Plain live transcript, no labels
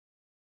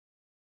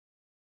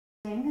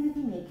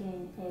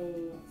making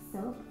a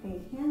soap,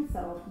 a hand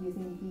soap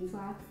using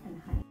beeswax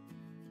and honey.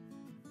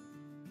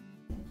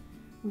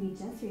 We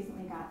just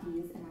recently got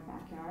bees in our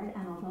backyard,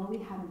 and although we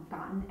haven't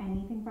gotten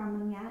anything from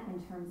them yet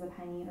in terms of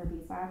honey or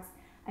beeswax,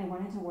 I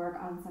wanted to work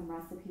on some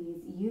recipes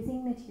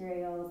using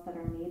materials that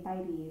are made by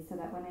bees so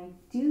that when I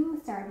do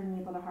start being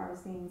able to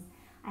harvest things,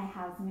 I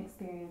have some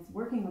experience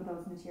working with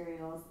those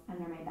materials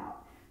under my belt.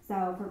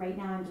 So for right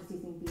now, I'm just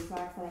using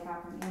beeswax that I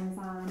got from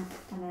Amazon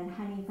and then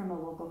honey from a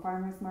local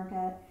farmer's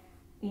market,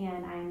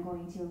 and I'm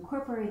going to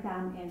incorporate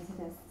them into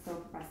this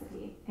soap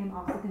recipe. I'm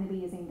also going to be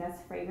using this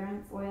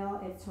fragrance oil.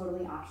 It's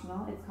totally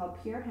optional. It's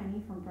called Pure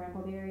Honey from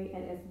Printable.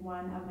 It is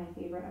one of my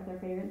favorite of their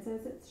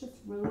fragrances. It's just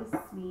really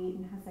sweet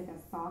and has like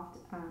a soft,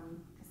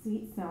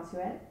 sweet smell to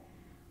it.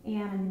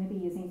 And I'm going to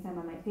be using some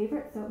of my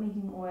favorite soap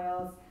making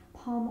oils: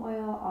 palm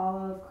oil,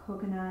 olive,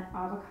 coconut,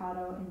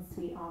 avocado, and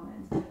sweet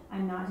almond.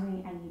 I'm not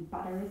doing any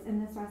butters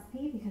in this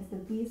recipe because the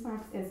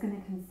beeswax is going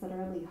to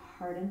considerably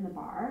harden the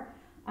bar.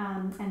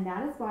 And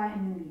that is why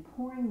I'm going to be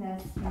pouring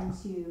this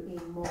into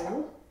a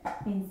mold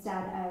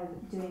instead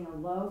of doing a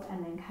loaf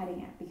and then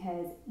cutting it,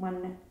 because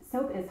when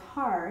soap is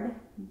hard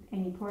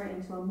and you pour it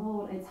into a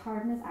mold, its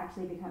hardness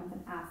actually becomes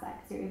an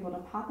asset, so you're able to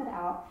pop it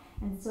out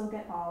and still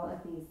get all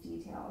of these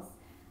details.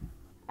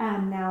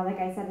 Now, like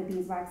I said, the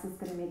beeswax is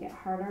going to make it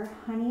harder.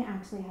 Honey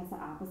actually has the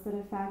opposite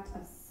effect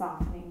of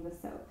softening the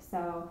soap.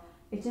 So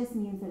it just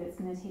means that it's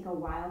going to take a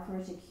while for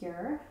it to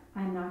cure.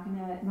 I'm not going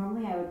to,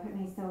 normally I would put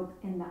my soap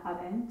in the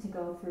oven to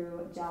go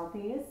through gel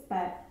phase,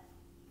 but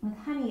with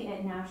honey,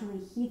 it naturally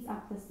heats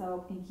up the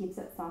soap and keeps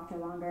it softer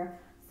longer.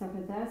 So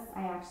for this,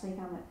 I actually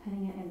found that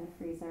putting it in the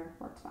freezer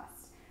worked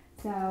best.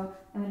 So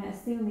I'm going to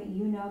assume that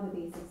you know the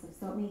basics of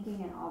soap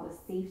making and all the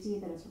safety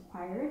that is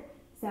required.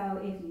 So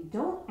if you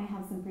don't, I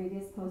have some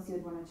previous posts you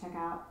would want to check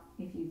out.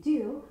 If you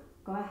do,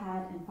 go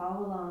ahead and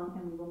follow along,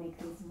 and we will make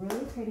these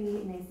really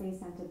pretty, nicely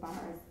scented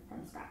bars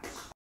from scratch.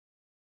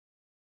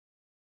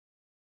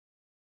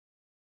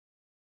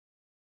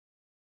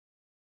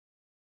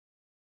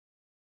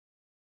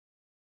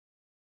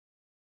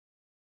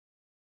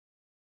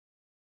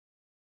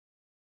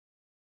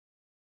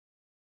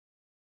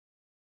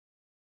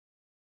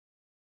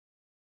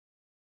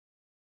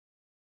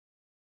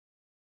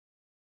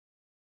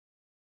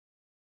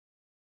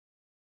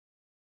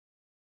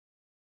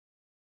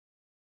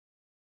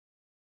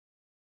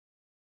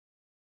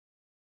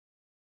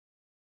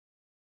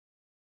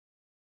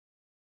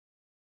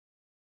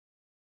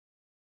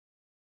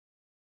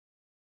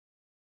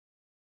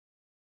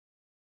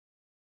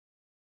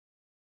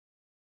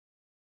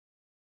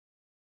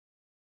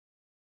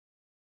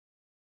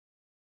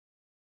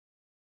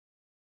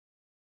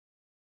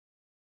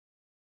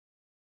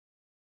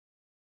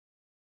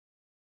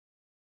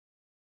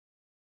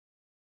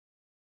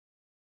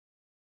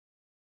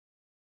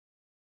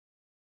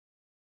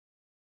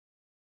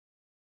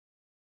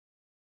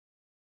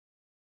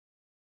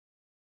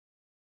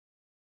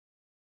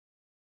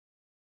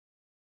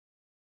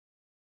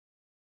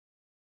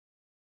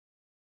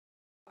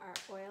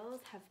 Our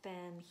oils have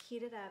been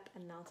heated up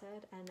and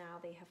melted, and now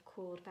they have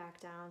cooled back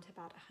down to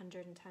about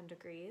 110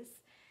 degrees.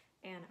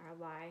 And our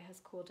lye has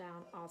cooled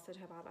down also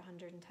to about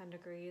 110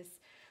 degrees.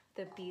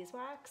 The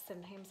beeswax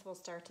sometimes will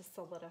start to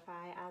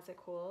solidify as it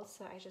cools,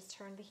 so I just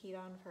turned the heat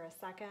on for a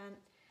second,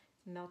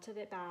 melted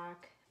it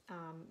back,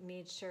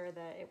 made sure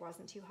that it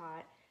wasn't too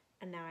hot,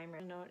 and now I'm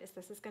ready. Note is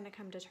this is going to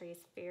come to trace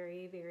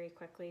very, very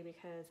quickly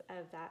because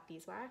of that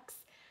beeswax.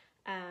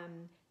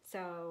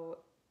 So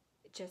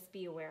just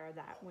be aware of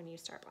that when you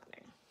start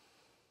blending.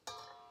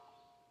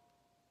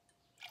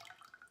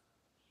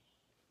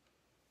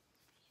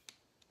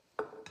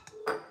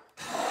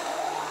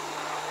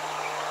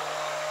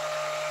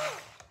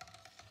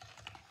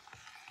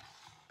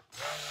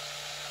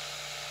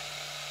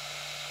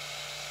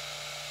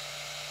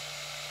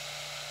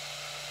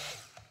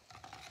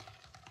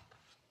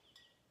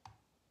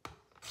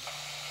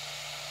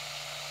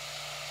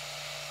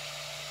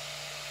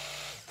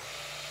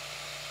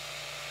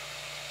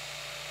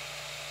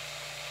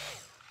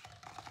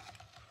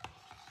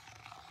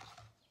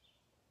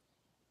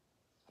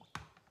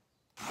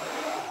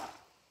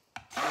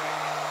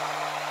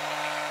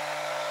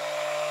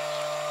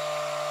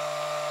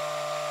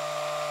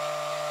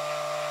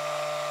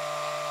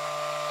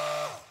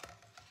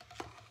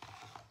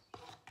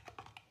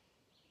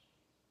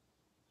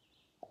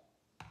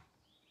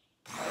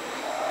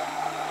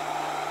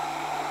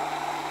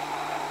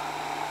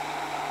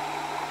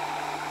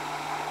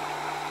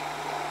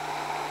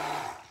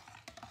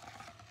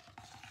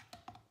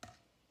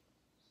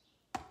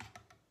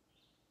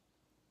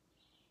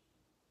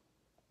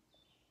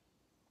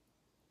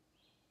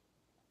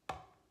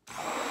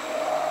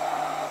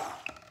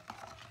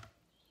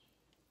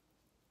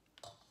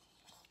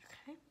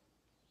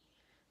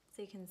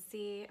 So you can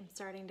see I'm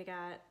starting to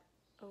get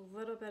a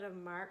little bit of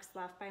marks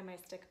left by my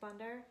stick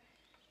blender.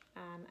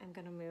 I'm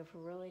going to move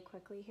really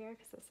quickly here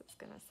because this is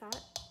going to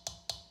set.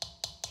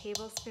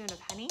 Tablespoon of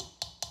honey.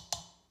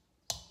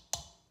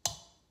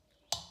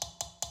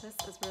 This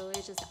is really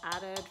just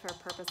added for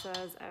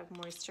purposes of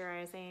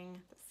moisturizing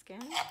the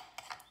skin.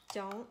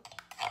 don't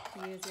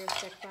use your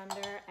stick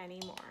blender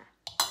anymore.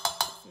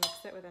 Just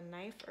mix it with a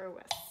knife or a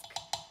whisk.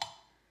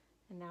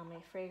 And now my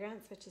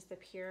fragrance, which is the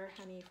pure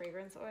honey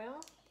fragrance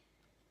oil.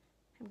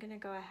 I'm gonna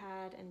go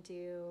ahead and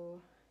do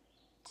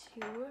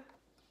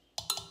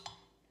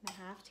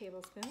 2.5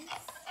 tablespoons.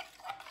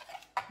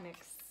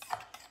 Mix.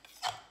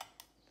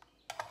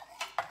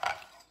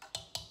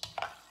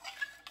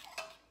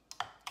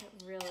 It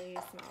really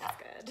smells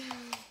good.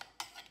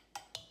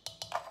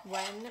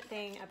 One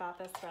thing about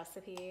this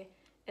recipe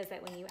is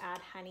that when you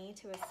add honey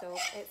to a soap,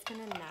 it's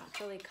gonna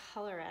naturally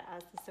color it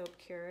as the soap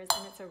cures,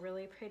 and it's a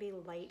really pretty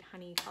light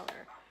honey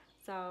color.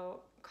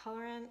 So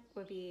colorant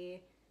would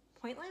be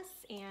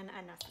pointless and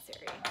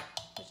unnecessary,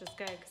 which is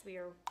good because we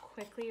are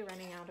quickly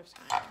running out of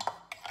time.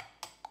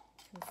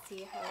 You can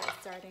see how it's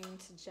starting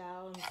to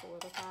gel and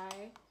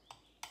solidify.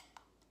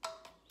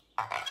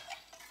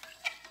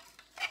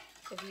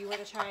 If you were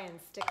to try and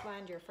stick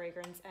blend your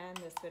fragrance in,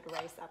 this would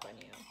rise up on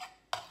you.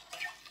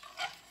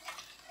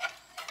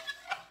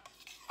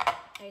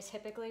 I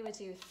typically would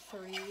do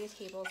 3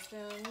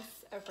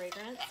 tablespoons of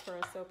fragrance for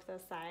a soap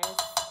this size.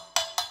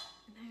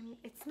 And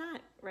it's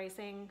not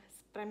rising,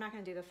 but I'm not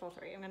gonna do the full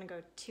 3. I'm gonna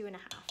go 2.5.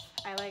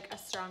 I like a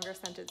stronger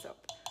scented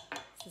soap.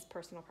 This is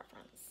personal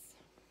preference.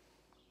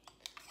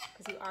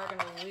 Because you are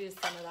gonna lose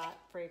some of that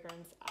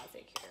fragrance as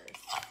it cures.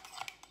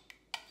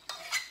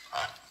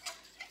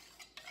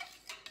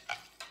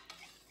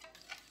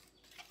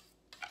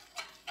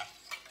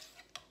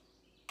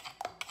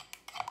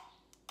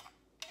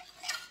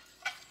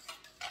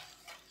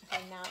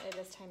 Okay, now it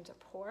is time to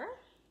pour.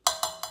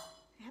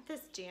 I have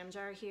this jam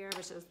jar here,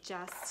 which is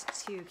just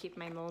to keep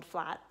my mold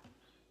flat.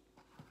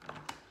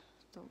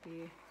 Don't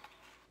be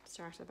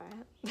distracted by it.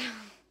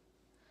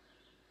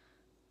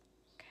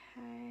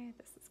 Okay,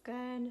 this is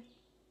good.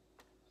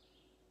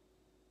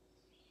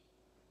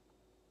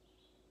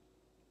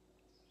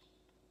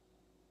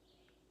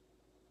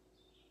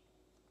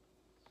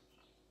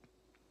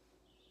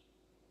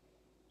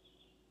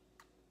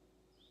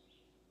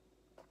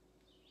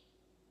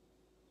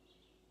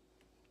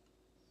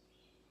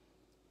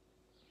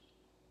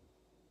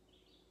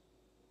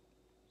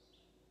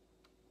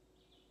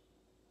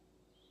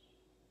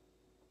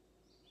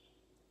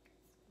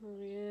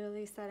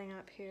 Really setting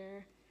up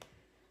here.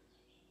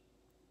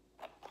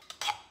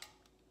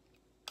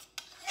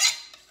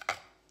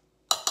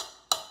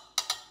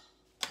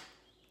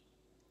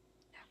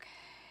 Okay.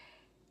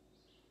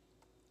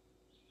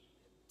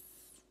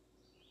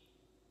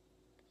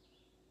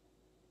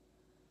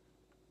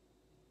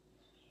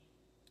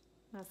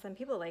 Now some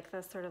people like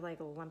this sort of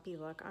like lumpy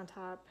look on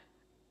top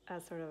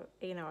as sort of,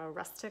 you know, a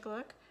rustic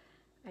look.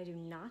 I do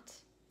not,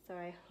 so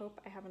I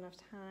hope I have enough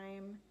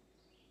time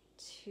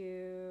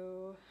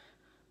to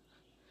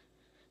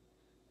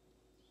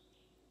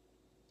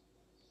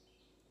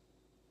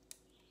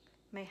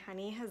my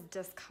honey has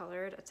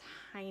discolored a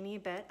tiny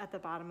bit at the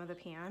bottom of the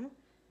pan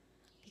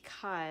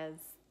because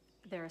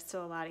there is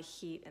still a lot of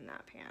heat in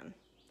that pan.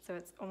 So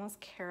it's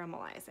almost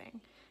caramelizing.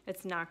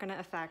 It's not gonna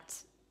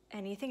affect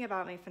anything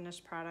about my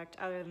finished product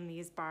other than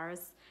these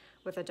bars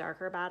with a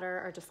darker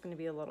batter are just gonna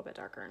be a little bit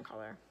darker in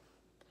color.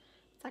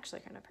 It's actually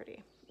kind of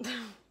pretty.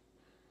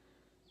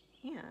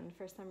 And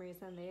for some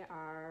reason they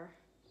are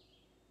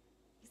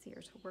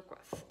easier to work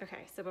with.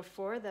 Okay, so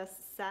before this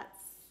sets,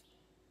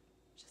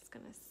 I'm just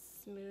gonna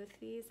smooth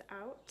these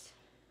out.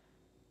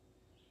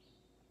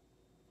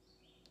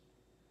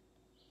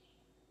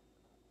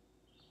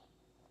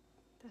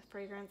 The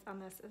fragrance on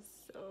this is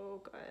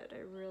so good. I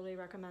really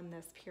recommend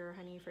this pure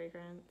honey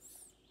fragrance.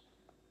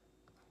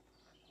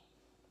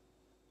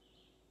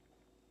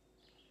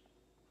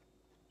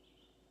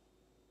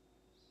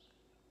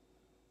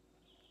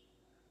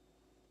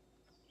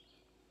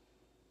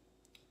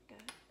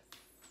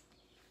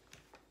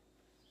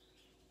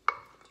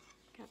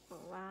 Get the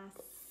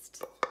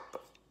last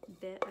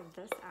bit of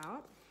this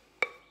out.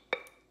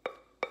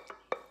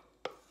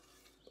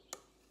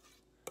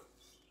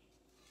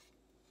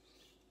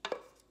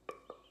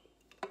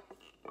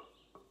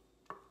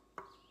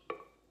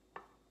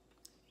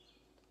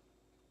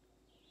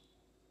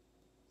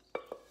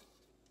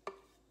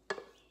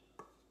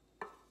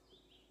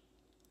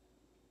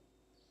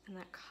 And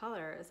that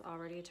color is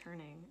already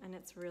turning, and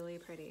it's really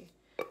pretty.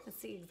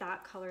 It's the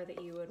exact color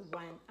that you would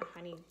want a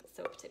honey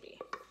soap to be.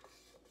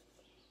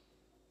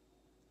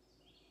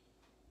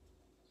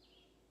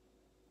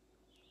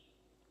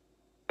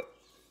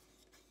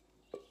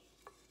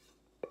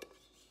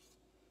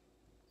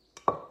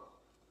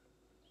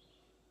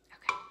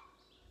 Okay.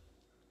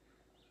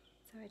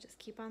 So I just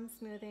keep on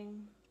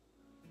smoothing